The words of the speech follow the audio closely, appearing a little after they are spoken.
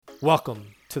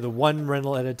Welcome to the One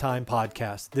Rental at a Time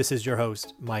podcast. This is your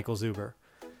host, Michael Zuber.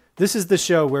 This is the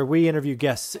show where we interview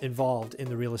guests involved in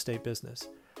the real estate business,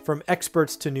 from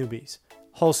experts to newbies,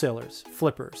 wholesalers,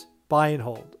 flippers, buy and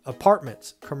hold,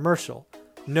 apartments, commercial,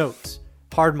 notes,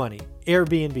 hard money,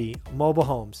 Airbnb, mobile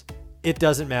homes. It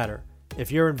doesn't matter.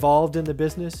 If you're involved in the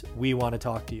business, we want to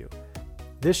talk to you.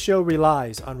 This show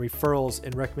relies on referrals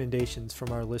and recommendations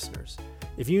from our listeners.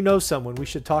 If you know someone we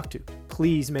should talk to,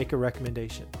 please make a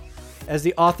recommendation. As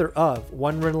the author of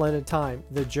One Rental at a Time,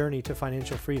 The Journey to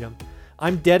Financial Freedom,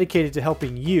 I'm dedicated to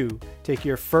helping you take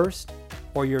your first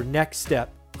or your next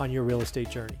step on your real estate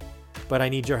journey. But I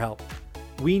need your help.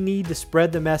 We need to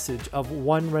spread the message of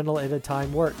One Rental at a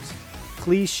Time works.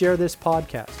 Please share this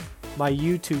podcast, my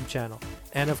YouTube channel,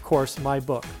 and of course my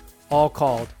book, all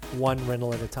called One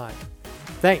Rental at a Time.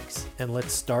 Thanks, and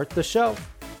let's start the show.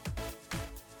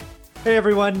 Hey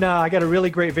everyone, I got a really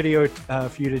great video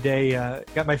for you today.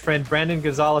 Got my friend Brandon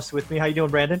Gonzalez with me. How you doing,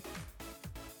 Brandon?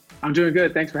 I'm doing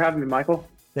good. Thanks for having me, Michael.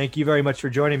 Thank you very much for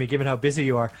joining me, given how busy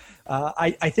you are.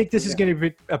 I think this is going to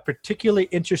be a particularly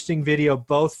interesting video,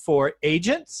 both for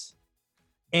agents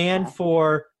and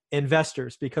for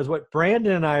investors, because what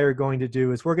Brandon and I are going to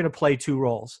do is we're going to play two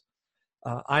roles.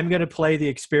 I'm going to play the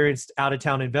experienced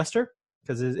out-of-town investor,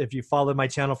 because if you follow my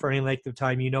channel for any length of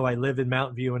time, you know I live in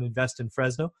Mountain View and invest in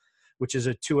Fresno, which is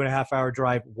a 2.5-hour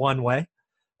drive one way.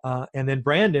 And then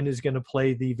Brandon is going to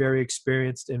play the very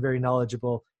experienced and very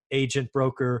knowledgeable agent,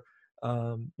 broker,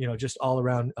 just all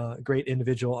around great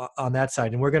individual on that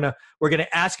side. And we're gonna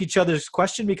ask each other's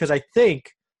question, because I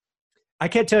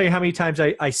can't tell you how many times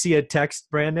I see a text,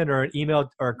 Brandon, or an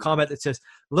email or a comment that says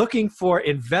looking for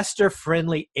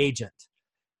investor-friendly agent,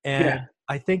 and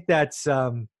I think that's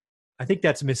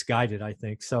misguided. I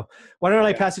think so. Why don't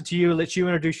I pass it to you? Let you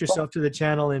introduce yourself to the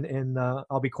channel, and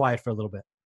I'll be quiet for a little bit.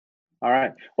 All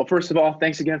right. Well, first of all,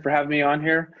 thanks again for having me on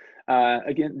here.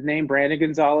 Again, name Brandon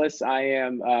Gonzalez. I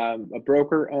am a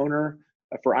broker owner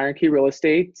for Iron Key Real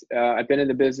Estate. I've been in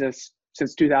the business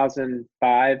since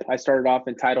 2005. I started off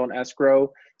in title and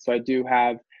escrow, so I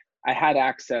had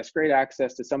great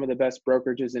access to some of the best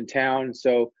brokerages in town.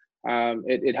 So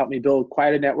it helped me build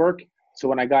quite a network. So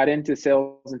when I got into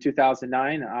sales in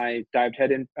 2009, I dived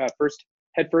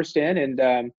headfirst in and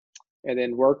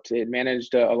then worked and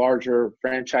managed a larger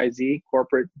franchisee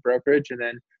corporate brokerage. And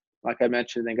then, like I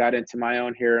mentioned, then got into my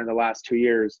own here in the last 2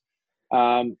 years.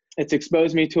 It's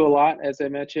exposed me to a lot, as I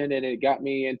mentioned, and it got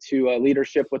me into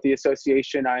leadership with the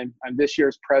association. I'm this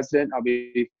year's president. I'll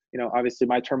be, obviously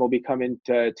my term will be coming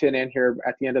to an end here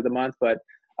at the end of the month, but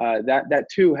that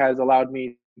too has allowed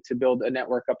me to build a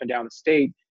network up and down the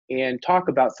state and talk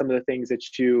about some of the things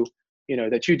that you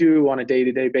do on a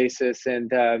day-to-day basis. And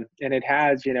it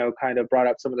has, kind of brought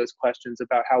up some of those questions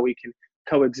about how we can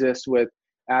coexist with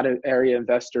out-of-area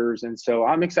investors. And so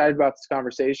I'm excited about this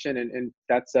conversation, and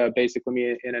that's basically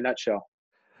me in a nutshell.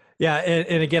 Yeah.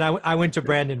 And again, I went to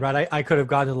Brandon, right? I could have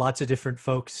gone to lots of different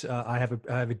folks. I have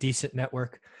a decent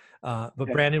network, but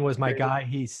Brandon was my guy.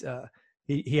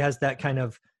 He has that kind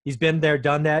of, he's been there,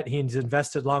 done that. He's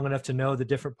invested long enough to know the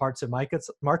different parts of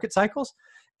market cycles,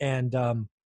 and,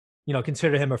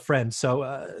 consider him a friend.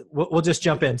 So we'll just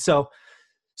jump in. So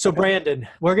Brandon,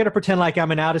 we're going to pretend like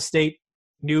I'm an out-of-state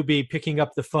newbie picking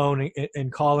up the phone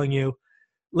and calling you.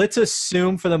 Let's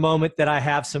assume for the moment that I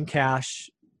have some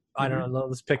cash. I don't know,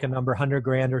 let's pick a number, 100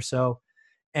 grand or so.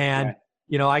 And,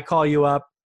 I call you up,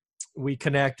 we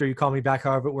connect, or you call me back,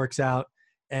 however it works out.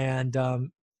 And,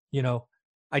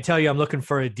 I tell you I'm looking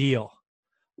for a deal.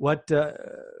 What do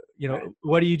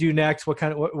you do next?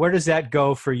 Where does that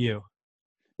go for you?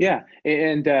 Yeah.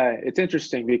 And it's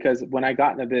interesting because when I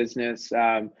got in the business,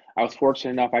 I was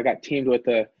fortunate enough, I got teamed with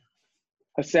a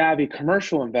savvy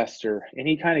commercial investor, and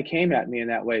he kind of came at me in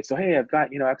that way. So, hey, I've got,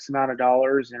 X amount of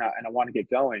dollars and I want to get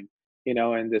going,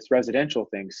 in this residential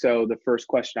thing. So the first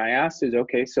question I asked is,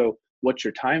 okay, so what's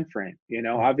your time frame?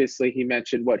 Obviously he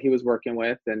mentioned what he was working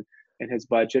with and his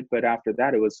budget, but after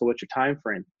that it was, so what's your time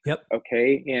frame? Yep.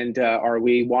 Okay. And are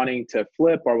we wanting to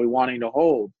flip? Are we wanting to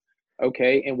hold?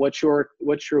 Okay. And what's your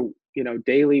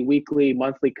daily, weekly,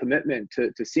 monthly commitment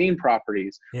to seeing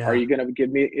properties? Yeah. Are you going to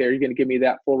give me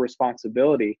that full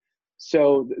responsibility?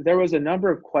 So there was a number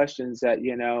of questions that,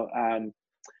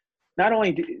 not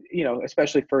only,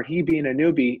 especially for he being a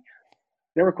newbie,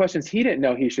 there were questions he didn't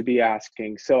know he should be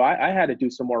asking. So I had to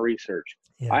do some more research.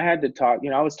 Yeah. I had to talk,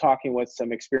 I was talking with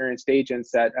some experienced agents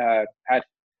that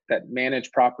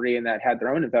manage property and that had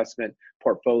their own investment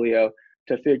portfolio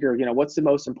to figure, what's the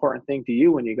most important thing to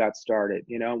you when you got started?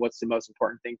 What's the most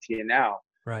important thing to you now?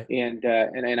 Right. And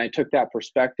I took that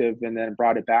perspective and then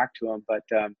brought it back to him. But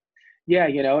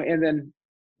and then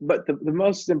but the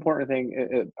most important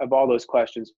thing of all those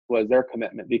questions was their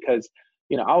commitment, because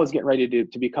I was getting ready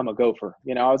to become a gopher.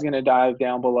 I was going to dive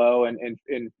down below and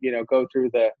go through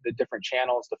the different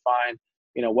channels to find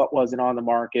what wasn't on the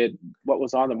market, what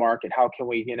was on the market, how can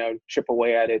we chip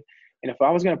away at it. And if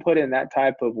I was going to put in that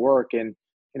type of work, and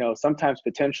sometimes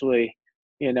potentially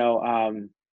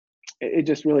it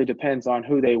just really depends on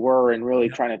who they were and really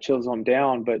trying to chisel them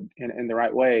down, but in the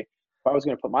right way. If I was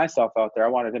going to put myself out there, I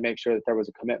wanted to make sure that there was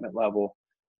a commitment level.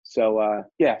 So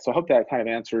so I hope that kind of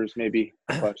answers maybe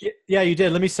the question. Yeah, you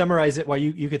did. Let me summarize it while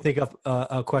you could think of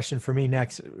a question for me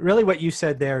next. Really what you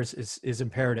said there is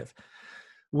imperative.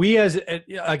 We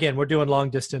again, we're doing long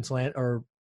distance land or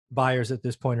buyers at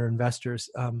this point, or investors.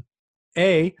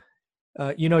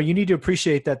 You need to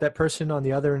appreciate that person on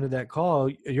the other end of that call,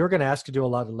 you're going to ask to do a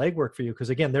lot of legwork for you. Because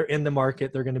again, they're in the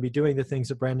market. They're going to be doing the things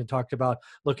that Brandon talked about,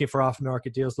 looking for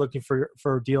off-market deals, looking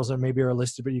for deals that maybe are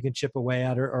listed, but you can chip away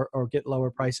at or get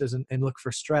lower prices and look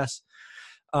for stress.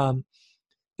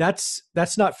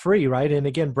 That's not free, right? And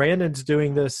again, Brandon's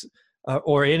doing this,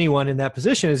 or anyone in that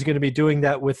position is going to be doing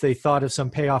that with a thought of some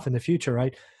payoff in the future,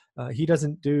 right? He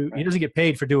doesn't get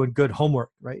paid for doing good homework,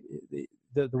 right?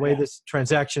 The way this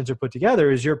transactions are put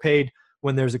together is you're paid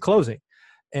when there's a closing.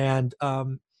 And,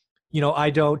 I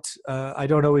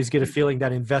don't always get a feeling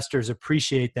that investors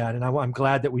appreciate that. And I'm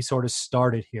glad that we sort of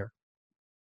started here.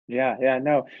 Yeah,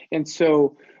 no. And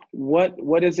so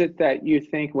what is it that you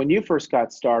think when you first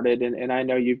got started, and I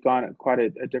know you've gone quite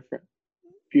a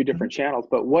few different channels,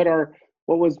 but what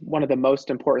was one of the most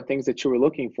important things that you were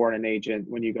looking for in an agent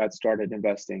when you got started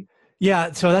investing?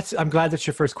 Yeah, so I'm glad that's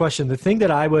your first question. The thing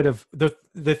that I would have,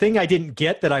 the thing I didn't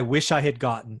get that I wish I had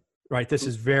gotten, right? This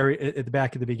is very at the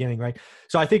back of the beginning, right?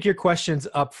 So I think your questions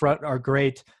up front are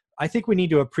great. I think we need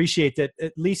to appreciate that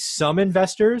at least some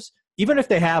investors, even if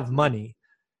they have money,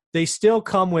 they still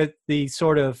come with the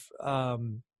sort of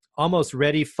almost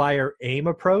ready, fire, aim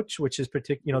approach, which is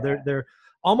particular. They're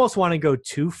almost want to go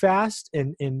too fast.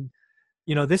 And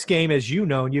this game, as you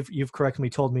know, and you've correctly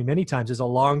told me many times, is a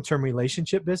long-term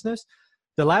relationship business.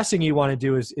 The last thing you want to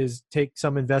do is take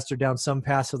some investor down some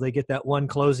path so they get that one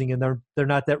closing and they're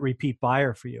not that repeat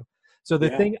buyer for you. So the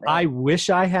thing I wish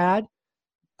I had,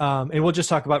 and we'll just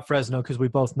talk about Fresno because we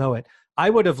both know it. I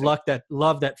would have loved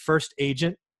that first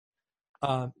agent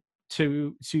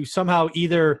to somehow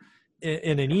either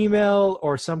in an email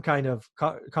or some kind of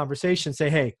conversation say,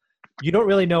 hey, you don't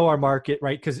really know our market,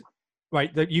 right? Because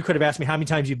you could have asked me how many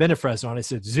times you've been to Fresno, and I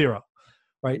said 0,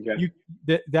 right?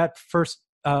 Okay. That first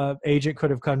agent could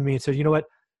have come to me and said, you know what,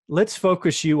 let's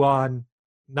focus you on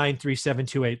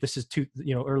 93728. This is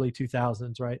early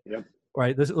 2000s, right? Yep.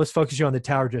 Right. Let's focus you on the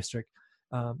Tower District.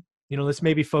 Let's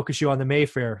maybe focus you on the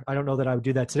Mayfair. I don't know that I would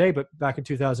do that today, but back in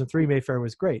 2003, Mayfair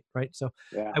was great, right? So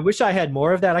I wish I had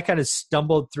more of that. I kind of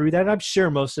stumbled through that. And I'm sure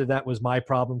most of that was my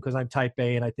problem because I'm type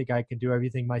A and I think I can do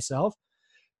everything myself.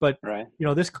 But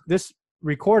this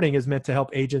recording is meant to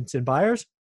help agents and buyers.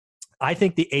 I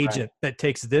think the agent that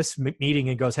takes this meeting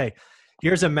and goes, hey,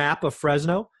 here's a map of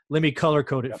Fresno. Let me color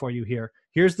code it for you here.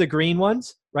 Here's the green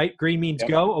ones, right? Green means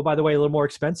go. Oh, by the way, a little more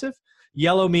expensive.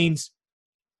 Yellow means,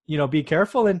 be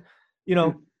careful. And,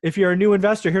 if you're a new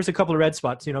investor, here's a couple of red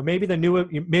spots.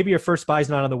 Maybe your first buy is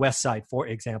not on the west side, for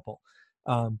example.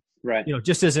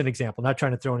 Just as an example, not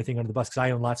trying to throw anything under the bus because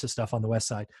I own lots of stuff on the west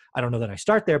side. I don't know that I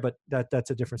start there, but that's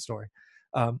a different story.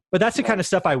 But that's the kind of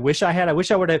stuff I wish I had. I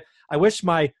wish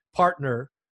my partner,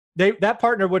 that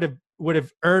partner would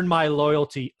have earned my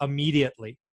loyalty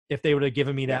immediately if they would have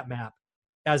given me that map,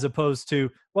 as opposed to,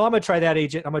 well, I'm going to try that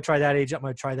agent. I'm going to try that agent. I'm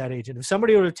going to try that agent. If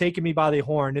somebody would have taken me by the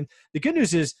horn, and the good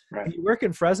news is if you work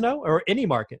in Fresno or any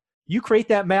market, you create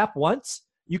that map once,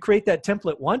 you create that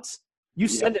template once, you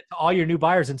send it to all your new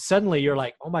buyers, and suddenly you're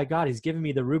like, oh my God, he's giving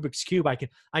me the Rubik's Cube.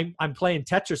 I'm playing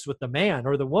Tetris with the man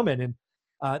or the woman.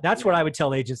 And that's what I would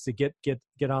tell agents to get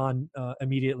on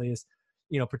immediately is,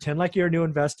 pretend like you're a new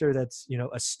investor that's,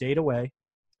 a state away.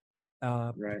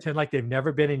 Pretend like they've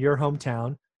never been in your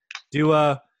hometown. Do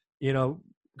a,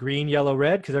 green, yellow,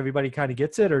 red, because everybody kind of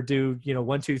gets it, or do,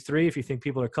 1, 2, 3 if you think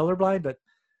people are colorblind. But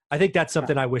I think that's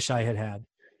something I wish I had.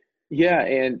 Yeah,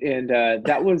 and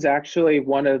that was actually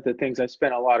one of the things I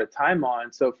spent a lot of time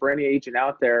on. So for any agent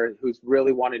out there who's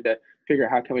really wanted to figure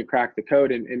out how can we crack the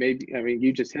code, and maybe,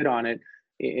 you just hit on it,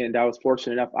 and I was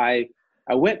fortunate enough. I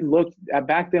went and looked.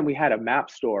 Back then we had a map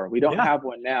store. We don't have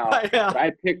one now. But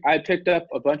I picked up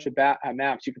a bunch of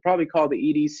maps. You could probably call the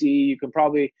EDC. You can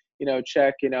probably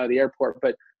check the airport.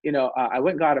 But I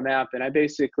went and got a map, and I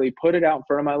basically put it out in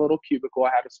front of my little cubicle.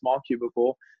 I had a small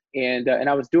cubicle. And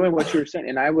I was doing what you were saying,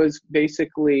 and I was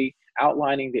basically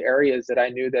outlining the areas that I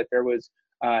knew that there was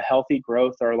healthy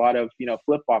growth or a lot of,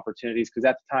 flip opportunities. Because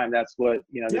at the time, that's what,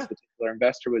 this Yeah. particular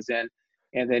investor was in.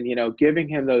 And then, giving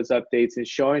him those updates and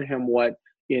showing him what,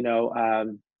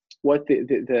 what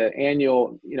the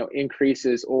annual,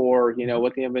 increases or,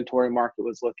 what the inventory market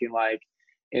was looking like.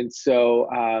 And so,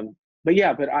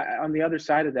 but on the other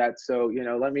side of that, so,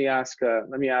 let me ask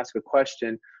a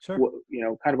question, Sure.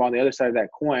 kind of on the other side of that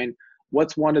coin.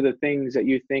 What's one of the things that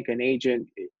you think an agent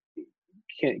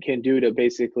can do to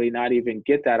basically not even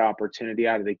get that opportunity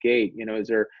out of the gate? Is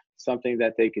there something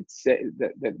that they could say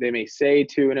that they may say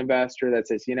to an investor that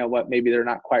says, what, maybe they're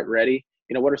not quite ready?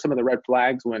 What are some of the red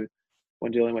flags when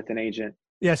dealing with an agent?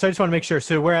 Yeah. So I just want to make sure.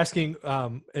 So we're asking,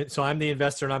 so I'm the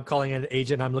investor and I'm calling an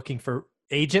agent. I'm looking for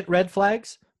agent red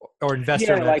flags or investor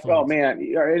Yeah, red like, oh flags. man,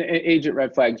 agent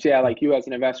red flags. Yeah, Yeah. like you as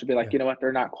an investor be like, Yeah. you know what,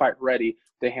 they're not quite ready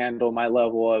to handle my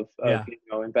level of Yeah.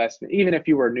 investment, even if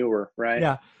you were newer, right?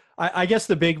 Yeah. I guess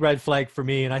the big red flag for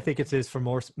me, and I think it is for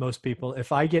most people,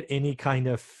 if I get any kind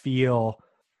of feel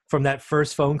from that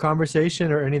first phone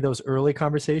conversation or any of those early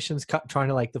conversations, trying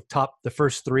to like the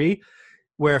first three,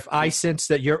 where if I sense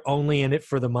that you're only in it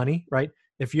for the money, right?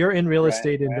 If you're in real Right,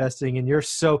 estate right. investing and you're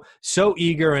so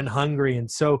eager and hungry and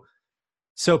so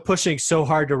pushing so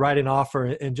hard to write an offer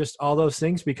and just all those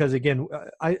things, because again,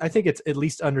 I think it's at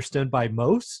least understood by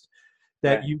most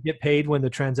that Right. you get paid when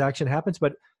the transaction happens,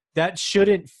 but that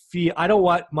shouldn't feel, I don't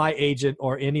want my agent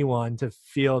or anyone to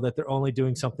feel that they're only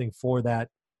doing something for that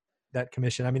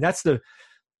commission. I mean, that's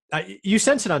you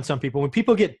sense it on some people when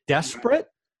people get desperate.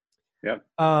 Yep.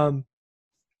 I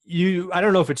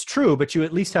don't know if it's true, but you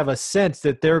at least have a sense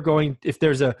that they're going, if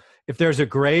there's a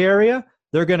gray area,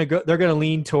 they're going to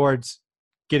lean towards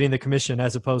getting the commission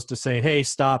as opposed to saying, hey,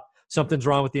 stop, something's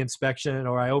wrong with the inspection,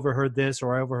 or I overheard this,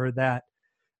 or I overheard that.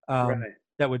 Right.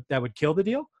 That would kill the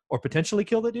deal or potentially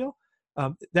kill the deal.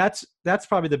 That's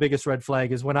probably the biggest red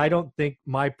flag, is when I don't think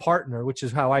my partner, which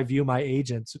is how I view my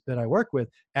agents that I work with,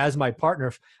 as my partner.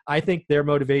 If I think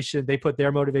they put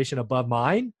their motivation above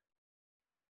mine.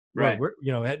 Well,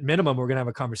 Right. at minimum, we're going to have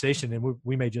a conversation and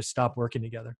we may just stop working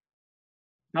together.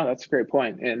 No, that's a great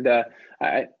point. And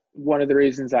one of the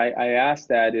reasons I asked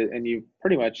that, and you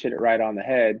pretty much hit it right on the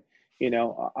head,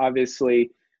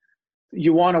 obviously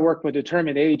you want to work with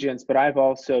determined agents, but I've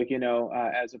also,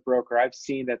 as a broker, I've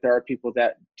seen that there are people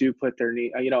that do put their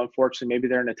knee, unfortunately, maybe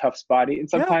they're in a tough spot. And Yeah.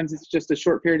 sometimes it's just a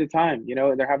short period of time,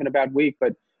 they're having a bad week,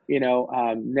 but,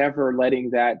 never letting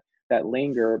that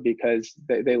linger, because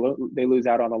they lose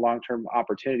out on the long-term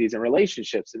opportunities and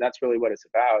relationships. And that's really what it's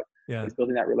about, Yeah. is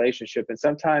building that relationship. And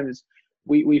sometimes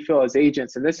we feel as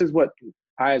agents, and this is what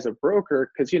I, as a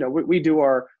broker, because, we do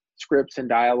our scripts and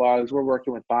dialogues. We're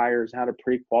working with buyers, how to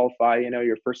pre-qualify,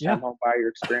 your first time home buyer, your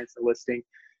experience in listing.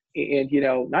 And,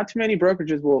 not too many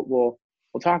brokerages will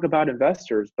talk about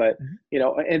investors, but,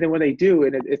 and then when they do,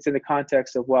 and it's in the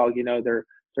context of, well, they're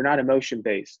not emotion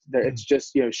based. It's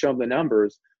just, show them the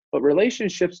numbers. But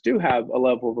relationships do have a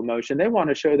level of emotion. They want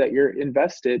to show that you're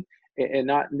invested, and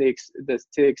not to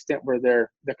the extent where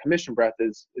their commission breath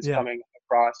is coming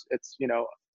across. It's,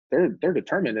 they're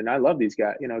determined, and I love these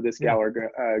guys, this gal or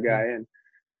guy,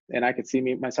 and I could see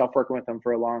myself working with them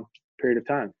for a long period of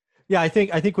time. Yeah, I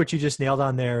think what you just nailed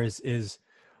on there is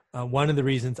one of the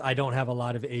reasons I don't have a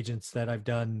lot of agents that I've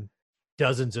done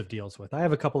dozens of deals with. I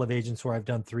have a couple of agents where I've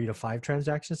done 3 to 5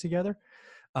 transactions together.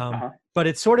 But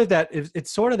it's sort of that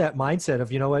mindset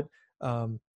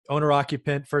of, owner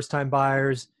occupant, first time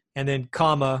buyers, and then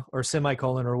comma or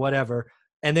semicolon or whatever.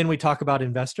 And then we talk about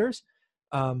investors.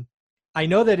 I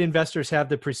know that investors have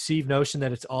the perceived notion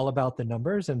that it's all about the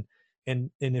numbers. And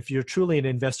if you're truly an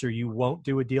investor, you won't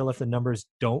do a deal if the numbers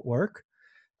don't work.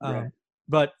 Right.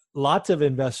 But lots of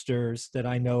investors that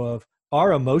I know of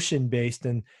are emotion based,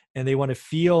 and they want to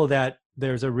feel that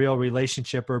there's a real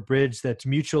relationship or bridge that's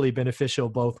mutually beneficial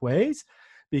both ways,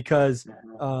 because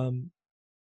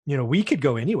we could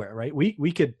go anywhere, right?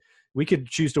 We could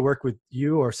choose to work with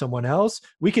you or someone else.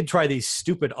 We could try these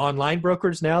stupid online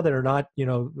brokers now that are not,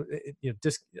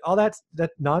 just all that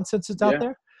nonsense is out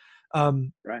there.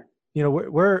 Right.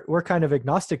 We're kind of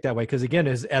agnostic that way, because again,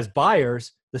 as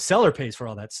buyers, the seller pays for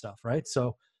all that stuff, right?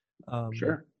 So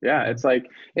sure. Yeah. It's like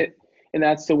it. And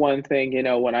that's the one thing,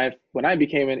 when I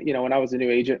became, when I was a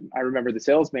new agent, I remember the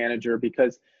sales manager,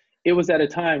 because it was at a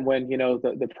time when,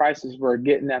 the prices were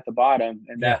getting at the bottom,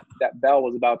 and that bell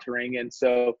was about to ring. And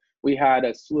so we had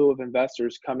a slew of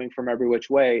investors coming from every which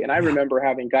way. And I remember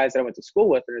having guys that I went to school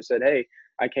with and said, hey,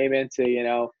 I came into,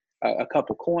 a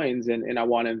couple coins and I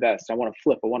want to invest. I want to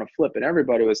flip. And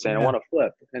everybody was saying, I want to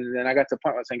flip. And then I got to the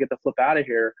point where I was saying, get the flip out of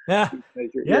here. Yeah.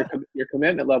 Because your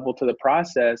commitment level to the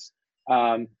process,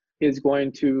 is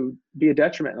going to be a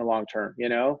detriment in the long term, you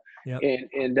know? Yep.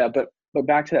 But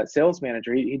back to that sales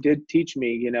manager, he did teach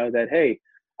me, you know, that, hey,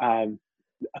 a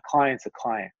client's a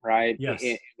client, right? Yes.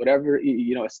 And whatever,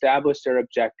 you know, establish their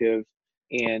objective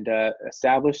and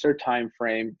establish their time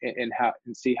frame and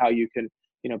see how you can,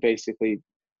 you know, basically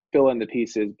fill in the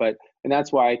pieces. And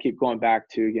that's why I keep going back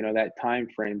to, you know, that time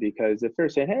frame, because if they're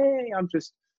saying, hey,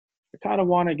 I kind of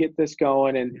want to get this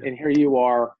going, and here you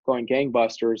are going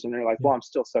gangbusters, and they're like, well, I'm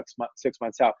still 6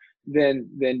 months out. Then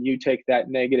you take that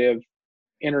negative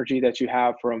energy that you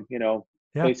have from, you know,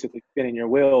 basically spinning your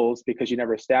wheels because you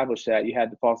never established that. You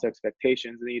had the false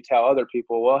expectations, and then you tell other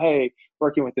people, well, hey,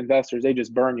 working with investors, they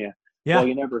just burn you. Yeah. Well,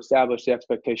 you never established the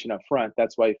expectation up front.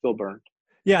 That's why you feel burned.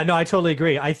 Yeah, no, I totally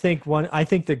agree. I think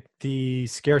the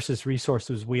scarcest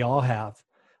resources we all have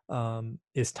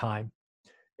is time.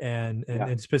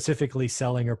 And specifically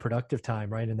selling or productive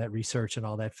time, right? In that research and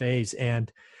all that phase.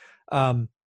 And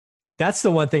that's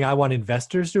the one thing I want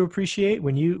investors to appreciate.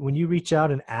 When you reach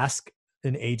out and ask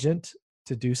an agent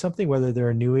to do something, whether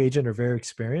they're a new agent or very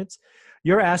experienced,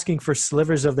 you're asking for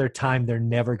slivers of their time they're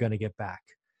never going to get back.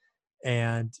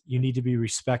 And you need to be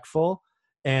respectful,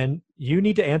 and you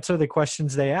need to answer the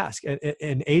questions they ask.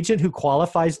 An agent who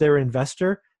qualifies their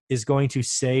investor is going to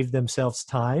save themselves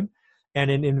time. And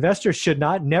an investor should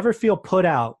never feel put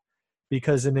out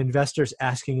because an investor's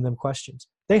asking them questions.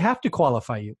 They have to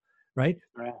qualify you, right?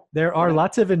 There are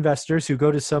lots of investors who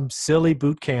go to some silly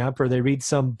boot camp or they read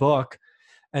some book,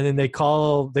 and then they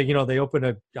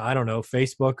open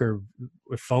Facebook or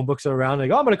phone books are around. They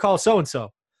go, I'm going to call so-and-so.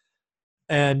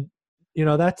 And, you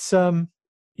know, that's,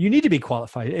 you need to be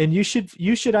qualified, and you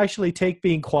should actually take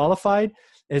being qualified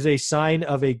as a sign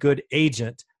of a good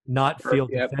agent, not feel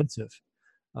defensive.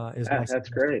 That's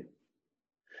great.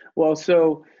 Well,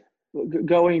 so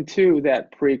going to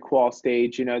that pre-qual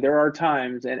stage, you know, there are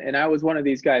times, and I was one of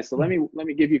these guys. So let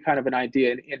me give you kind of an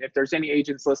idea. And if there's any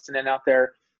agents listening out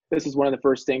there, this is one of the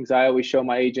first things I always show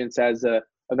my agents as a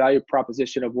value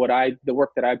proposition of the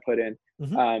work that I put in.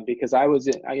 Because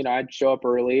I'd show up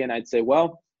early and I'd say,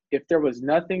 well, if there was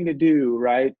nothing to do,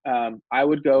 right, I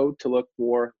would go to look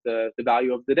for the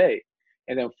value of the day.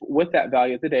 And then with that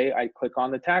value of the day, I'd click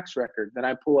on the tax record. Then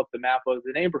I pull up the map of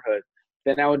the neighborhood.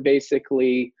 Then I would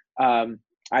basically,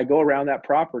 I go around that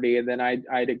property, and then I'd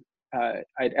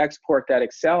export that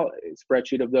Excel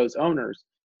spreadsheet of those owners.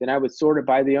 Then I would sort it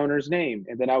by the owner's name.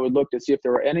 And then I would look to see if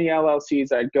there were any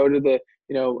LLCs. I'd go to the,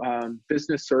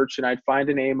 business search, and I'd find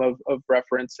a name of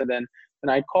reference. And then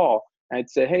I'd call. I'd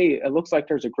say, hey, it looks like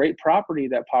there's a great property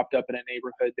that popped up in a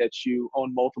neighborhood that you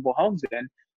own multiple homes in.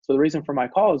 So the reason for my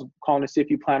call is calling to see if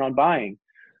you plan on buying.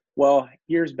 Well,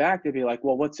 years back, they'd be like,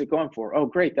 well, what's it going for? Oh,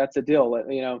 great. That's a deal. Let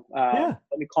me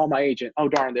call my agent. Oh,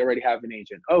 darn, they already have an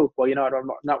agent. Oh, well,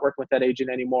 I'm not working with that agent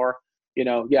anymore.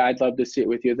 I'd love to see it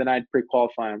with you. Then I'd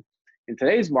pre-qualify them. In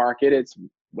today's market, it's,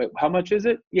 wait, how much is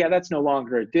it? Yeah, that's no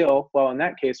longer a deal. Well, in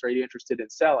that case, are you interested in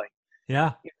selling?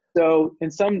 Yeah. So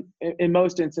in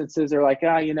most instances, they're like,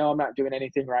 I'm not doing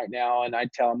anything right now. And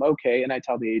I'd tell them, okay. And I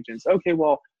tell the agents, okay,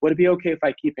 well, would it be okay if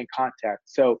I keep in contact?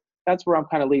 So that's where I'm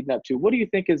kind of leading up to. What do you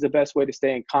think is the best way to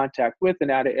stay in contact with an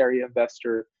out-of-area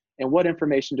investor, and what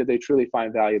information do they truly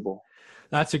find valuable?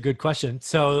 That's a good question.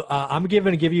 So I'm going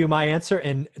to give you my answer.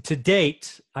 And to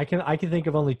date, I can think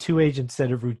of only 2 agents that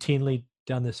have routinely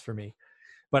done this for me.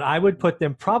 But I would put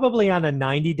them probably on a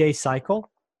 90-day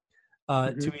cycle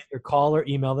to either call or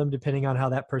email them, depending on how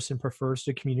that person prefers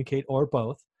to communicate, or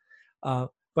both.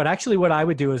 But actually what I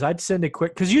would do is I'd send a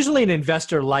quick, because usually an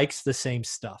investor likes the same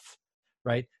stuff,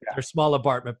 right? Yeah. They're small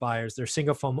apartment buyers, they're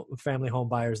single family home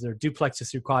buyers, they're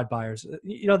duplexes through quad buyers.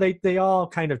 They all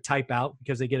kind of type out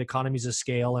because they get economies of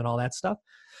scale and all that stuff.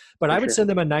 But I would send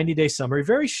them a 90-day summary,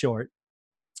 very short,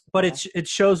 but it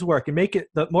shows work, and make it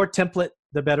the more template,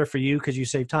 the better for you, because you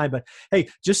save time. But hey,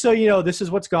 just so you know, this is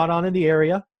what's gone on in the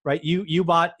area, right? You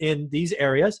bought in these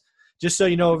areas. Just so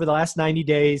you know, over the last 90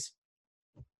 days,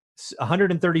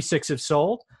 136 have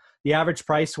sold. The average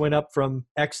price went up from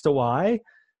X to Y.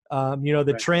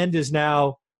 The trend is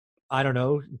now, I don't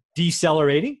know,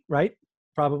 decelerating, right?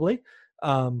 Probably.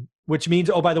 Which means,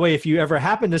 oh, by the way, if you ever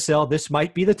happen to sell, this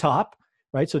might be the top,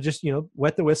 right? So just,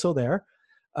 wet the whistle there.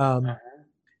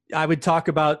 I would talk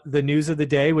about the news of the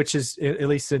day, which is, at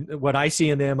least in what I see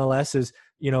in the MLS, is,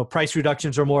 price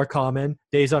reductions are more common.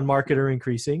 Days on market are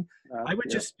increasing. I would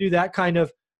just do that kind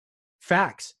of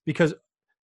facts, because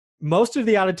most of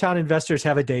the out-of-town investors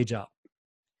have a day job.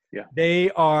 Yeah.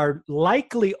 They are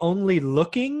likely only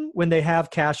looking when they have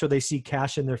cash or they see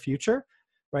cash in their future,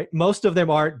 right? Most of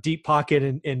them are deep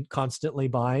pocket and constantly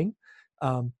buying.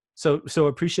 So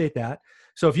appreciate that.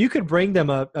 So if you could bring them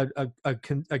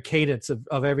a cadence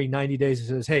of every 90 days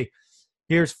that says, hey,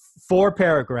 here's 4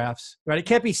 paragraphs, right? It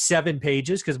can't be 7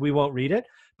 pages because we won't read it.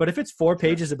 But if it's 4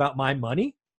 pages about my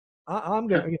money, I'm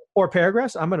going to 4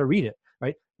 paragraphs. I'm going to read it,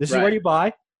 right? This is where you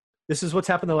buy. This is what's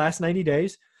happened the last 90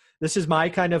 days. This is my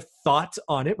kind of thoughts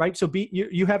on it, right? So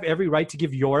you have every right to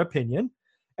give your opinion,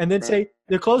 and then say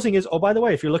the closing is, oh, by the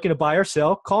way, if you're looking to buy or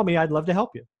sell, call me. I'd love to help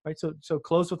you, right? So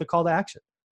close with a call to action.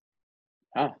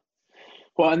 Oh,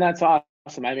 well, and that's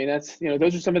awesome. I mean, that's,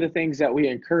 those are some of the things that we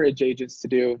encourage agents to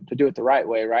do it the right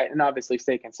way, right? And obviously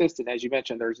stay consistent. As you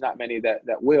mentioned, there's not many that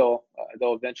will,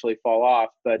 they'll eventually fall off,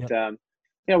 but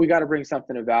we got to bring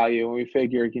something of value. And we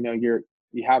figure,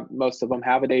 you have, most of them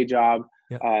have a day job.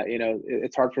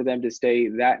 It's hard for them to stay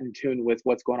that in tune with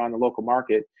what's going on in the local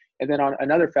market. And then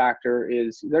another factor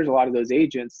is there's a lot of those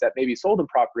agents that maybe sold them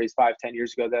properties 5-10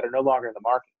 years ago that are no longer in the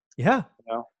market. Yeah.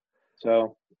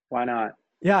 So why not?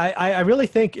 Yeah. I really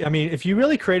think, if you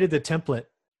really created the template,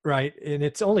 right, and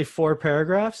it's only 4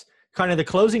 paragraphs, kind of the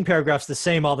closing paragraph's the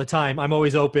same all the time. I'm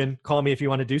always open. Call me if you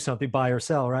want to do something, buy or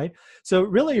sell, right? So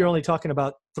really you're only talking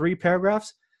about 3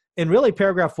 paragraphs. And really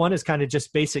paragraph 1 is kind of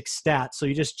just basic stats. So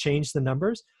you just change the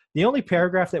numbers. The only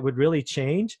paragraph that would really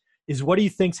change is what do you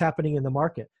think's happening in the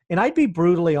market? And I'd be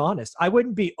brutally honest. I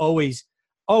wouldn't be always,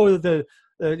 the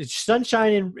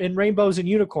sunshine and rainbows and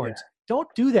unicorns. Yeah. Don't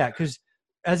do that, because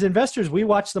as investors, we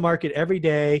watch the market every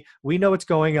day. We know what's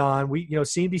going on. We,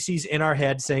 CNBC's in our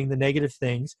head saying the negative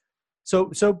things.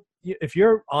 So if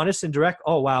you're honest and direct,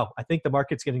 oh, wow, I think the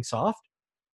market's getting soft.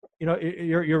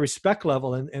 Your respect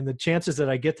level and the chances that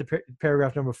I get to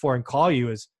paragraph number 4 and call you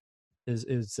is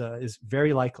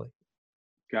very likely.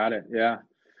 Got it. Yeah.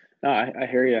 No, I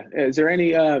hear you. Is there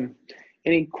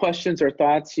any questions or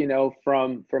thoughts,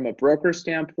 from a broker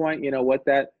standpoint, what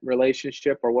that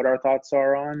relationship or what our thoughts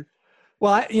are on?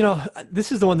 Well,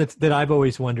 this is the one that I've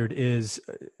always wondered is,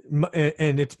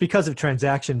 and it's because of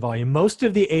transaction volume. Most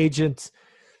of the agents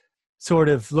sort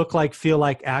of look like, feel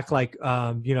like, act like,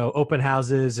 open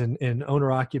houses and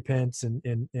owner occupants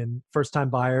and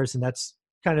first-time buyers. And that's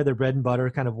kind of their bread and butter,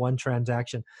 kind of one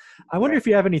transaction. I wonder if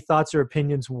you have any thoughts or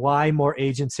opinions why more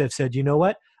agents have said, you know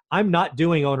what, I'm not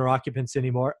doing owner occupants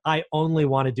anymore. I only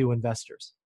want to do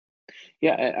investors.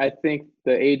 Yeah, I think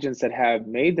the agents that have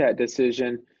made that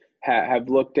decision have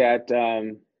looked at,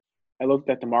 I looked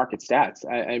at the market stats.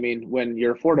 I mean, when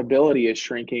your affordability is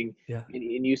shrinking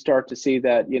and you start to see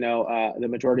that, the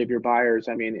majority of your buyers,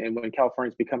 and when California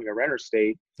is becoming a renter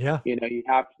state, you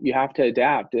have to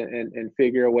adapt and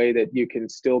figure a way that you can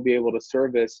still be able to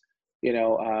service,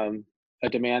 a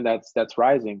demand that's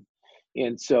rising.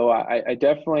 And so I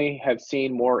definitely have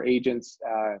seen more agents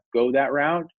go that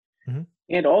route. Mm-hmm.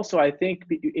 And also, I think,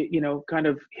 kind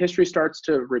of history starts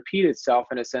to repeat itself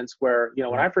in a sense where,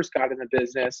 when I first got in the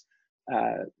business,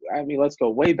 let's go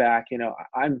way back.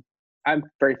 I'm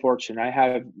very fortunate. I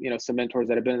have, some mentors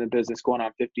that have been in the business going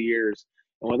on 50 years.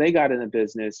 And when they got in the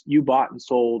business, you bought and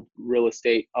sold real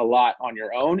estate a lot on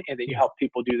your own, and then you helped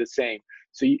people do the same.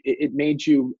 So it made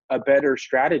you a better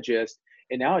strategist.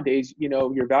 And nowadays,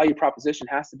 your value proposition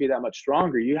has to be that much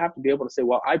stronger. You have to be able to say,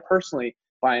 well, I personally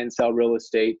buy and sell real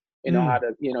estate and know how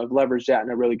to, leverage that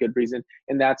in a really good reason.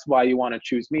 And that's why you want to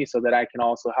choose me, so that I can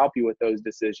also help you with those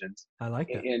decisions. I like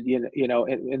that.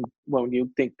 And when you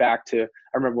think back to, I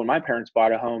remember when my parents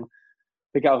bought a home,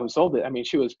 the gal who sold it,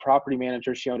 she was property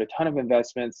manager. She owned a ton of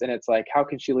investments, and it's like, how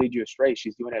can she lead you astray?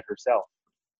 She's doing it herself.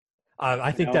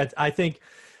 I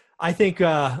think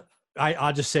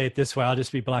I'll just say it this way. I'll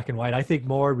just be black and white. I think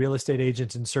more real estate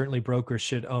agents and certainly brokers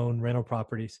should own rental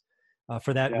properties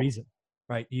for that reason,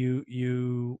 right?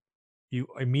 You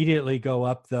immediately go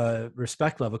up the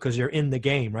respect level because you're in the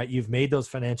game, right? You've made those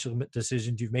financial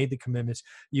decisions. You've made the commitments.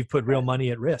 You've put real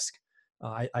money at risk.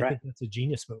 I think that's a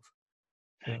genius move.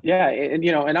 Yeah.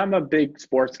 And I'm a big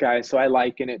sports guy, so I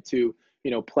liken it to,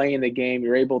 playing the game.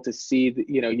 You're able to see,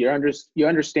 you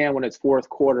understand when it's fourth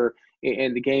quarter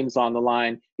and the game's on the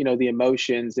line, the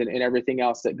emotions and everything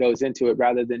else that goes into it,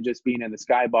 rather than just being in the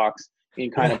skybox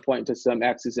and kind of point to some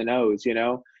X's and O's,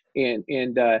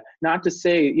 and not to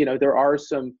say, there are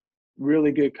some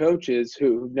really good coaches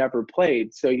who've never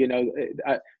played. So,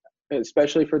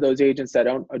 especially for those agents that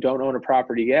don't own a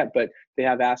property yet, but they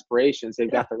have aspirations,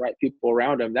 they've got the right people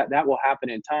around them, that will happen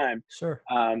in time. Sure.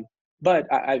 But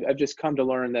I've just come to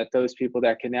learn that those people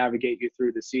that can navigate you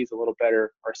through the seas a little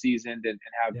better are seasoned and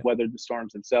have weathered the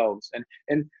storms themselves.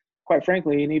 And quite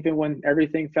frankly, and even when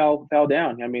everything fell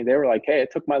down, they were like, hey, it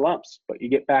took my lumps, but you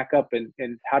get back up.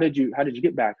 And how did you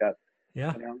get back up?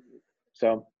 Yeah.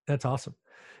 So that's awesome.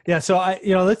 Yeah. So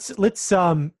let's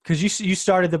cause you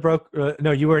started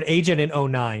the you were an agent in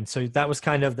 2009. So that was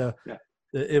kind of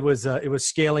it was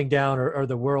scaling down, or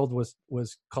the world was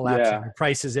collapsing. Yeah.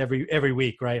 Prices every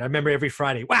week, right? I remember every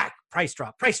Friday, whack, price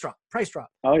drop, price drop, price drop.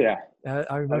 Oh yeah.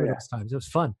 I remember those times. It was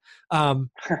fun.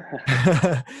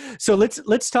 So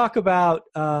let's talk about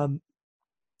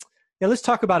let's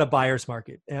talk about a buyer's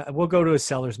market. We'll go to a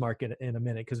seller's market in a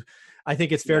minute, because I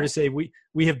think it's fair to say we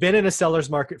have been in a seller's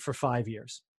market for 5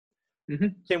 years. Mm-hmm.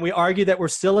 Can we argue that we're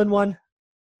still in one?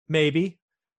 Maybe.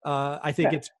 I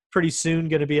think it's pretty soon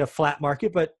going to be a flat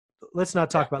market, but let's not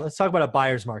talk about. Let's talk about a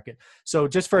buyer's market. So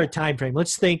just for a time frame,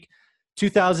 let's think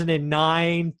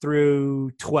 2009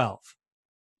 through 12.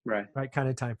 Right, kind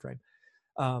of time frame.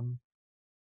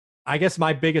 I guess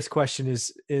my biggest question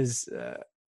is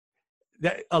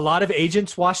that a lot of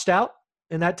agents washed out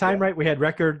in that time, right? We had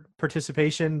record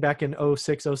participation back in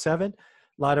 06, 07.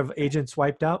 A lot of agents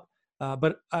wiped out,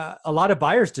 but a lot of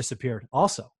buyers disappeared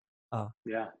also.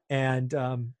 And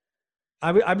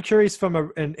I'm curious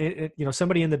from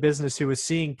somebody in the business who was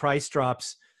seeing price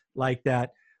drops like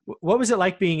that. What was it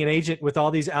like being an agent with all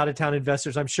these out-of-town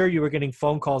investors? I'm sure you were getting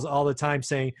phone calls all the time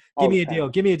saying, give me a deal,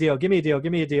 give me a deal, give me a deal,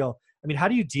 give me a deal. I mean, how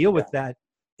do you deal with that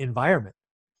environment?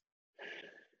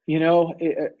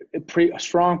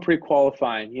 Strong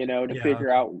pre-qualifying, to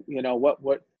figure out,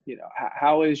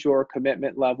 how is your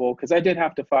commitment level? Because I did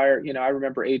have to fire, I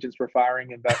remember agents were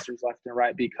firing investors left and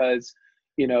right because,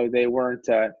 they weren't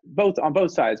on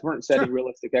both sides weren't setting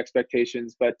realistic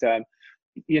expectations. But,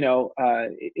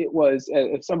 it was,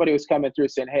 if somebody was coming through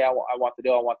saying, hey, I want the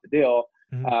deal,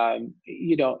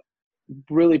 mm-hmm.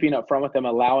 Really being upfront with them,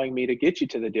 allowing me to get you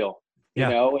to the deal,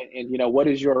 and what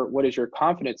is your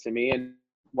confidence in me? And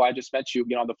well, I just met you,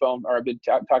 on the phone, or I've been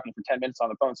talking for 10 minutes on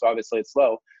the phone, so obviously it's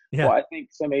slow. Yeah. Well, I think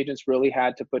some agents really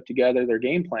had to put together their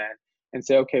game plan and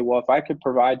say, okay, well, if I could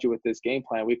provide you with this game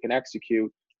plan, we can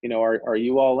execute. Are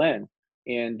you all in?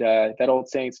 And that old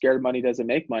saying, scared money doesn't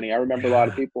make money. I remember a lot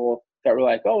of people that were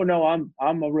like, oh no,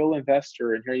 I'm a real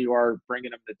investor, and here you are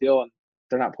bringing them the deal, and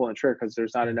they're not pulling the trigger because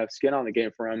there's not enough skin on the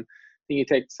game for them. Then you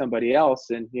take somebody else,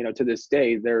 and to this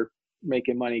day they're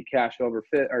making money cash over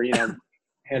fit, or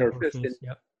hand over fist. And,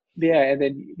 and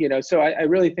then so I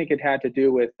really think it had to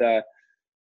do with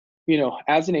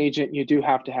as an agent, you do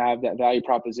have to have that value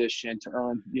proposition to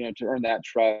earn that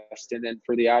trust. And then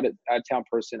for the out of town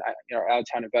person, out of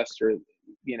town investor,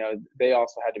 they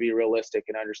also had to be realistic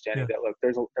and understanding that, look,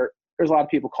 there's a lot of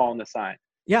people calling the sign.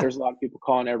 There's a lot of people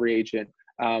calling every agent.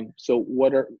 So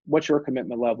what's your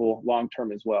commitment level long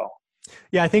term as well?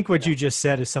 I think what you just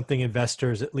said is something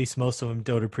investors, at least most of them,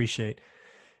 don't appreciate.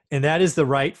 And that is the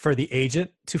right for the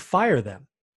agent to fire them,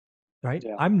 right?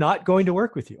 Yeah. I'm not going to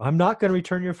work with you. I'm not going to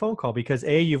return your phone call because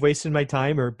A, you've wasted my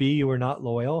time, or B, you were not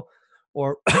loyal,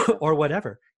 or or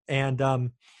whatever. And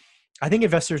I think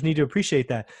investors need to appreciate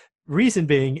that. Reason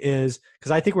being is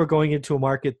because I think we're going into a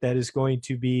market that is going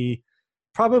to be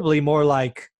probably more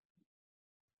like,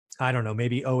 I don't know,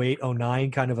 maybe 08,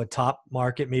 09, kind of a top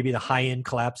market. Maybe the high end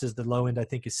collapses, the low end I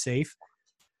think is safe.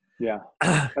 Yeah,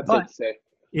 that's what to say.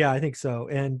 Yeah, I think so.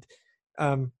 And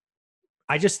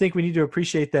I just think we need to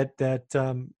appreciate that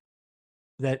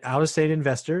out-of-state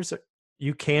investors,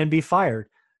 you can be fired.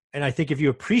 And I think if you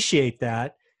appreciate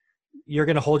that, you're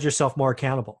going to hold yourself more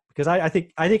accountable. Because I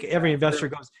think every investor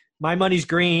goes, my money's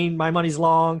green, my money's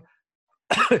long.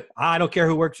 I don't care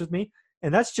who works with me.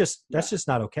 And that's just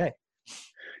not okay.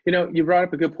 You brought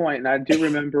up a good point, and I do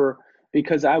remember,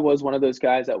 because I was one of those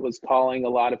guys that was calling a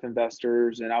lot of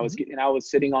investors, and I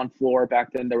was sitting on floor.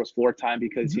 Back then there was floor time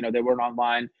because they weren't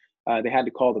online. They had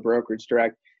to call the brokerage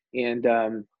direct, and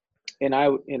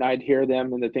I'd hear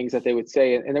them and the things that they would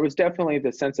say, and there was definitely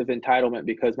the sense of entitlement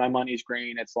because my money's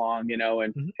green, it's long,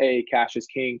 and hey, cash is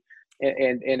king,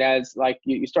 and as like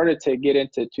you started to get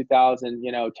into 2000,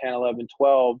 10, 11,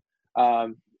 12.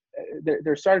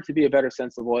 There started to be a better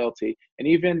sense of loyalty. And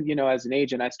even, as an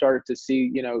agent, I started to see,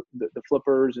 the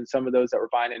flippers and some of those that were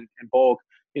buying in bulk,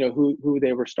 who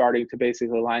they were starting to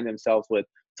basically align themselves with.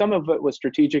 Some of it was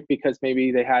strategic because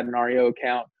maybe they had an REO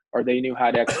account or they knew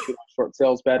how to execute on short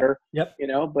sales better. Yep.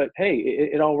 But hey,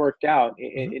 it all worked out.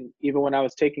 And even when I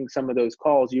was taking some of those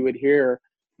calls, you would hear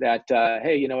that,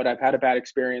 hey, you know what, I've had a bad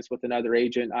experience with another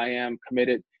agent. I am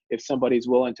committed. If somebody's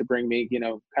willing to bring me,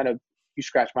 kind of, you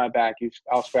scratch my back,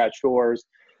 I'll scratch yours.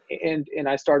 And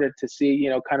I started to see,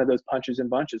 kind of those punches and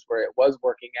bunches where it was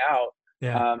working out.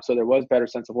 Yeah. So there was better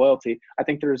sense of loyalty. I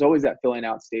think there's always that filling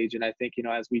out stage. And I think,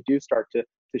 as we do start to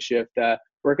shift,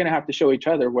 we're going to have to show each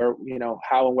other where,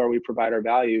 how and where we provide our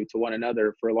value to one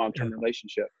another for a long-term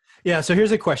relationship. Yeah. So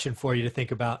here's a question for you to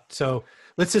think about. So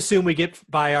let's assume we get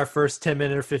by our first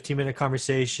 10-minute or 15-minute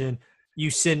conversation. You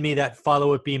send me that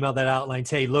follow-up email that outlines,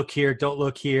 hey, look here, don't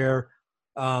look here.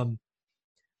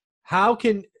 how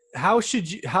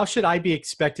should I be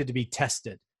expected to be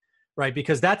tested, right?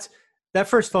 Because that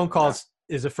first phone call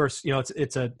is a first,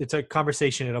 it's a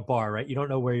conversation at a bar, right? You don't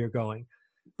know where you're going,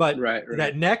 but Right.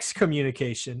 that next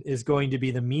communication is going to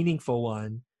be the meaningful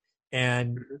one,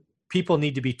 and people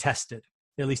need to be tested,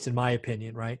 at least in my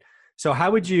opinion, right? So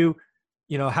how would you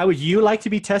like to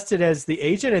be tested as the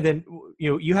agent? And then,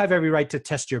 you have every right to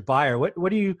test your buyer. What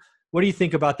do you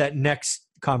think about that next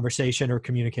conversation or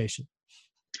communication?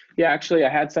 Yeah, actually, I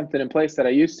had something in place that I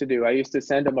used to do. I used to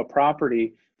send them a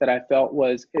property that I felt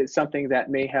is something that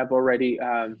may have already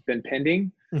been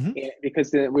pending,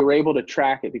 because then we were able to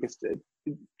track it, because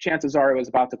chances are it was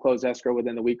about to close escrow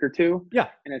within the week or two. Yeah.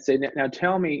 And I'd say, now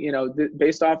tell me,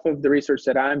 based off of the research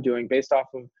that I'm doing, based off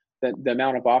of the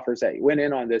amount of offers that went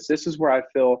in on this is where I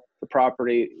feel the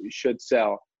property should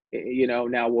sell.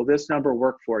 Now, will this number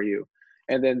work for you?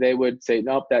 And then they would say,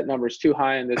 nope, that number is too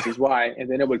high, and this is why. And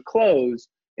then it would close.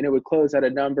 And it would close at a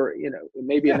number,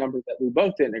 maybe a number that we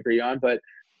both didn't agree on,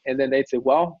 and then they'd say,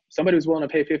 well, somebody was willing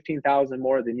to pay $15,000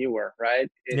 more than you were, right?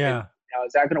 Now,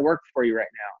 is that going to work for you right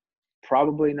now?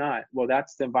 Probably not. Well,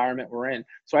 that's the environment we're in.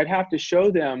 So I'd have to show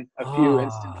them a few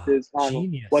instances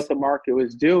on what the market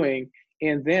was doing.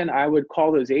 And then I would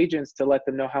call those agents to let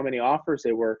them know how many offers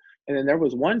they were. And then there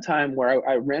was one time where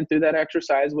I ran through that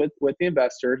exercise with the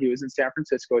investor. He was in San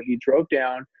Francisco. He drove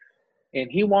down, and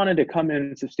he wanted to come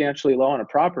in substantially low on a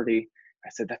property. I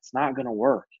said, that's not going to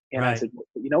work. And I said,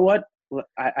 you know what?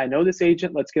 I know this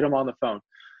agent. Let's get him on the phone.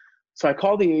 So I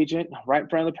called the agent right in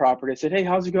front of the property. I said, hey,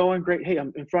 how's it going? Great. Hey,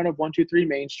 I'm in front of 123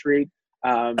 Main Street.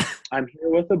 I'm here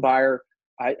with the buyer.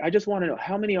 I just want to know,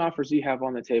 how many offers do you have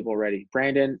on the table already?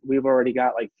 Brandon, we've already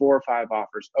got like 4 or 5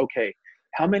 offers. Okay.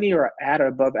 How many are at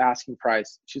above asking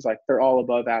price? She's like, they're all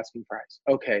above asking price.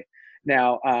 Okay.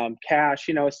 Now, cash,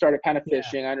 started kind of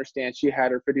fishing. I understand she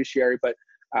had her fiduciary, but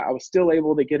I was still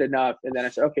able to get enough. And then I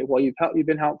said, okay, well, you've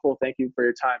been helpful. Thank you for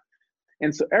your time.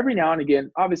 And so every now and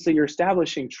again, obviously you're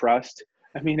establishing trust.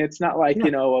 I mean, it's not like,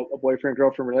 a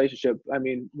boyfriend-girlfriend relationship. I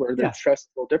mean, where the trust is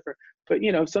a little different.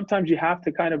 But, sometimes you have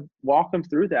to kind of walk them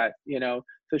through that, to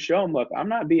show them, look, I'm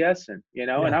not BSing,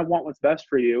 and I want what's best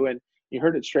for you. And you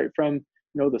heard it straight from,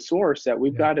 the source, that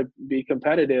we've got to be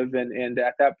competitive. And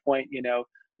at that point,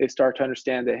 they start to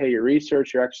understand that, hey, your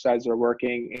research, your exercises are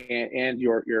working, and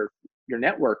your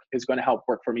network is going to help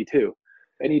work for me too.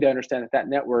 They need to understand that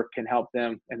network can help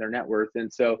them and their net worth.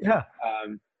 And so,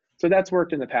 so that's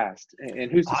worked in the past.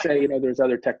 And who's to say, there's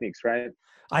other techniques, right?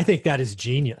 I think that is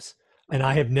genius. And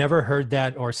I have never heard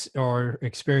that or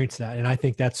experienced that. And I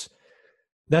think that's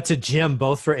a gem,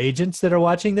 both for agents that are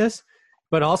watching this,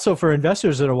 but also for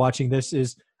investors that are watching this.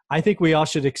 Is I think we all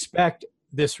should expect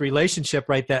this relationship,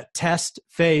 right? That test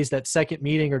phase, that second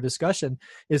meeting or discussion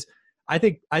is, I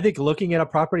think looking at a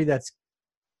property that's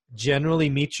generally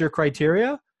meets your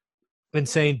criteria and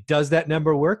saying, does that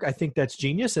number work? I think that's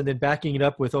genius. And then backing it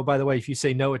up with, oh, by the way, if you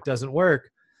say no, it doesn't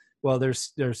work. Well,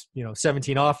 there's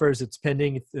 17 offers, it's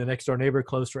pending, the next door neighbor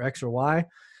closed for X or Y.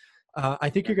 I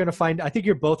think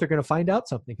you're both are going to find out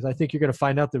something, because I think you're going to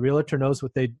find out the realtor knows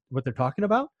what they're talking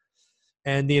about.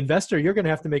 And the investor, you're going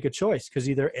to have to make a choice, because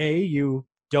either A, you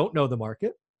don't know the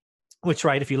market, which,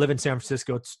 right, if you live in San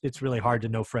Francisco, it's really hard to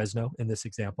know Fresno in this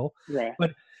example. Right.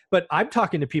 But I'm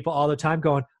talking to people all the time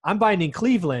going, I'm buying in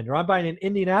Cleveland, or I'm buying in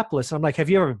Indianapolis. I'm like, have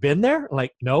you ever been there?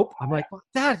 Like, nope. I'm like, well,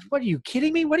 Dad, what are you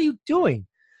kidding me? What are you doing?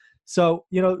 So,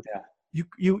 you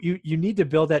need to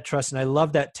build that trust. And I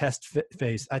love that test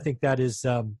phase. I think that is,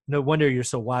 no wonder you're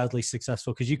so wildly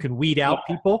successful, because you can weed out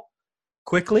people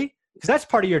quickly, because that's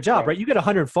part of your job, right? You get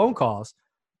 100 phone calls,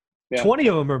 20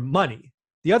 of them are money.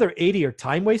 The other 80 are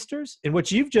time wasters. And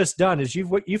what you've just done is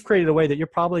you've created a way that you're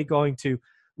probably going to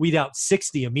weed out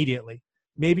 60 immediately.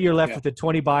 Maybe you're left with the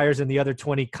 20 buyers and the other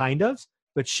 20 kind of,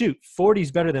 but shoot, 40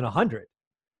 is better than 100.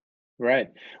 Right.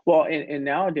 Well, and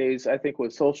nowadays, I think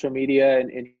with social media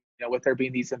and with there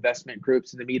being these investment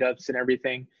groups and the meetups and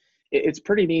everything, it's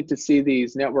pretty neat to see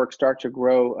these networks start to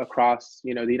grow across, the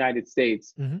United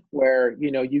States, where,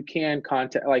 you can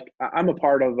contact, like I'm a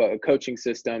part of a coaching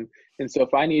system. And so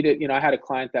if I need it, I had a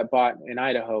client that bought in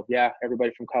Idaho. Yeah.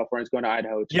 Everybody from California is going to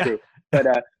Idaho. It's true.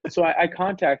 But so I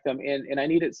contact them and I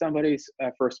needed somebody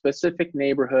for a specific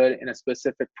neighborhood and a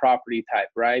specific property type,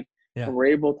 right? Yeah. And we're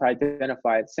able to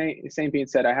identify it. Same being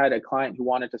said, I had a client who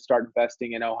wanted to start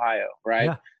investing in Ohio, right?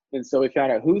 Yeah. And so we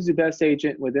found out who's the best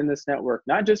agent within this network,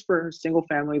 not just for single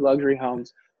family luxury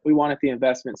homes. We wanted the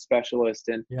investment specialist,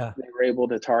 and they were able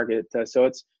to target. So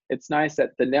it's nice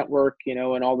that the network,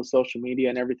 and all the social media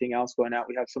and everything else going out,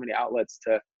 we have so many outlets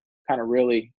to kind of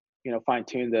really, fine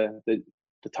tune the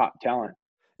top talent.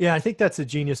 Yeah, I think that's a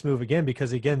genius move again,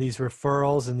 because again, these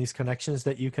referrals and these connections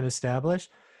that you can establish.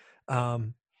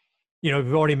 Um,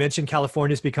 we've already mentioned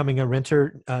California is becoming a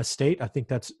renter state. I think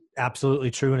that's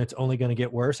absolutely true, and it's only going to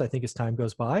get worse, I think, as time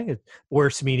goes by.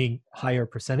 Worse meaning higher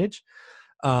percentage.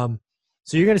 So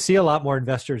you're going to see a lot more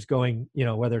investors going,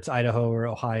 whether it's Idaho or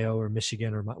Ohio or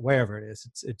Michigan or wherever it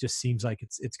is. It just seems like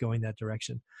it's going that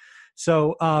direction.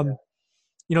 So,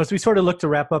 as we sort of look to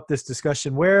wrap up this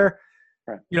discussion, where,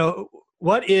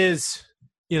 what is,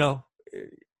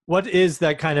 what is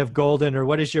that kind of golden, or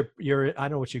what is your I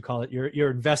don't know what you call it, your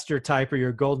investor type, or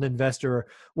your golden investor, or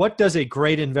what does a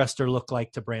great investor look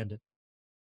like to Brandon?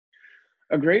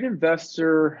 A great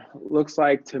investor looks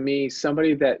like, to me,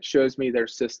 somebody that shows me their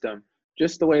system,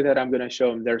 just the way that I'm going to show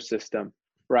them their system,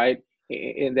 right?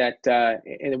 In that,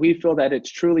 and we feel that it's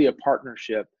truly a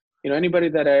partnership. Anybody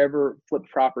that I ever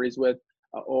flipped properties with,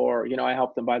 or I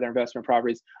helped them buy their investment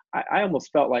properties, I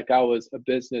almost felt like I was a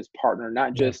business partner,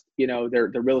 not just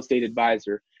their real estate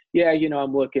advisor. Yeah,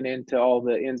 I'm looking into all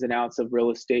the ins and outs of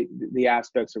real estate, the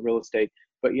aspects of real estate,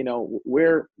 but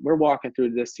we're walking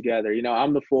through this together.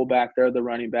 I'm the fullback, they're the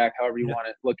running back, however you want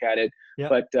to look at it.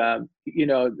 But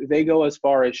they go as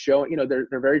far as showing, they're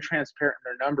very transparent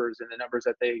in their numbers and the numbers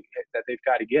that they've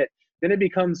got to get. Then it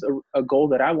becomes a goal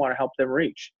that I want to help them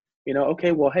reach.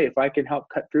 Okay, well, hey, if I can help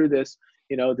cut through this,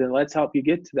 then let's help you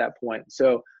get to that point.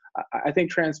 So I think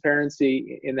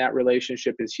transparency in that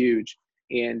relationship is huge.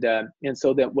 And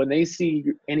so that when they see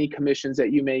any commissions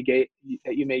that you may get,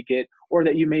 or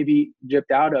that you may be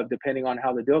gypped out of, depending on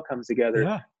how the deal comes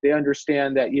together, they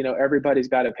understand that, everybody's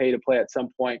got to pay to play at some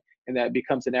point, and that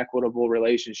becomes an equitable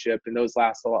relationship, and those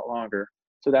last a lot longer.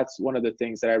 So that's one of the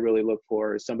things that I really look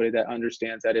for, is somebody that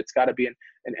understands that it's got to be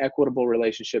an equitable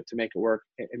relationship to make it work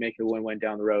and make it a win-win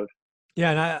down the road.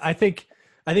 Yeah. And I think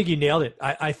you nailed it.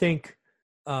 I think,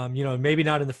 maybe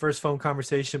not in the first phone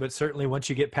conversation, but certainly once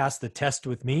you get past the test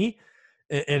with me,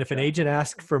 and if an agent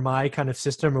asks for my kind of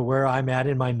system or where I'm at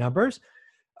in my numbers,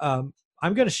 I'm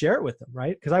going to share it with them,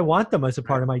 right? Because I want them as a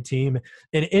part of my team.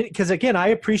 And because again, I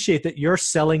appreciate that you're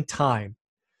selling time.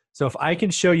 So if I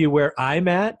can show you where I'm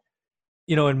at,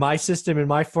 in my system, in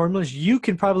my formulas, you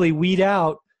can probably weed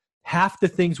out half the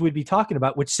things we'd be talking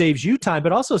about, which saves you time,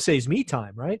 but also saves me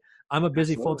time, right? I'm a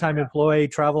busy full-time employee,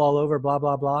 travel all over, blah,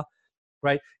 blah, blah,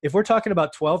 right? If we're talking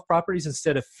about 12 properties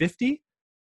instead of 50,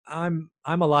 I'm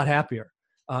a lot happier.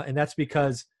 And that's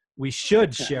because we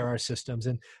should share our systems.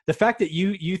 And the fact that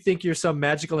you think you're some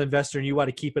magical investor and you want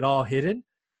to keep it all hidden,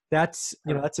 that's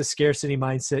a scarcity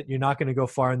mindset. You're not going to go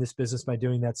far in this business by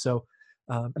doing that. So,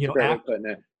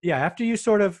 after you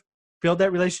sort of build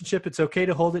that relationship, it's okay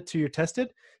to hold it till you're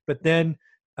tested, but then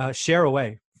share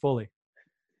away fully.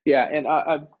 Yeah. And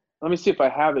let me see if I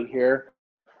have it here.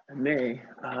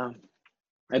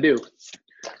 I do.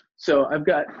 So I've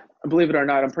got, believe it or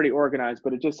not, I'm pretty organized,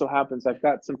 but it just so happens I've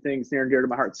got some things near and dear to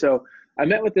my heart. So I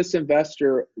met with this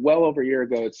investor well over a year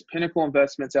ago. It's Pinnacle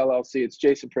Investments LLC. It's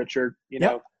Jason Pritchard. You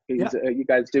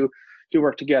guys do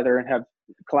work together and have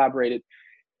collaborated.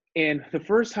 And the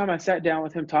first time I sat down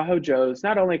with him, Tahoe Joe's,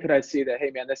 not only could I see that,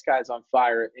 hey man, this guy's on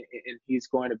fire and he's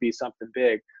going to be something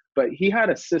big, but he had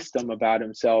a system about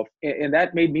himself. And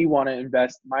that made me want to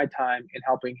invest my time in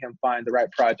helping him find the right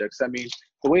projects. I mean,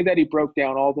 the way that he broke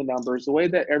down all the numbers, the way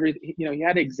that he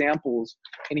had examples,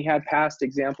 and he had past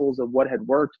examples of what had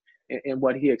worked and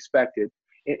what he expected.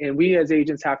 And we as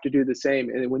agents have to do the same.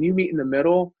 And when you meet in the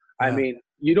middle, I mean,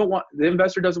 the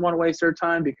investor doesn't want to waste their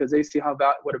time because they see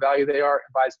what a value they are,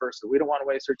 and vice versa. We don't want to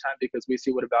waste their time because we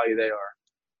see what a value they are.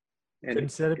 And couldn't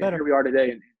said it better. Here we are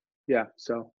today. And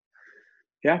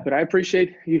but I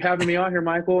appreciate you having me on here,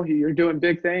 Michael. You're doing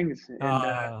big things.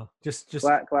 And, just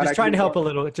trying to help a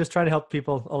little, just trying to help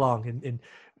people along, and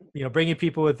bringing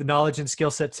people with the knowledge and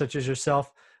skill sets such as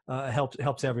yourself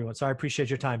helps everyone. So I appreciate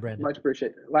your time, Brandon. Much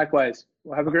appreciated. Likewise.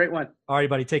 Well, have a great one. All right,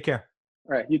 buddy. Take care.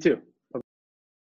 All right. You too.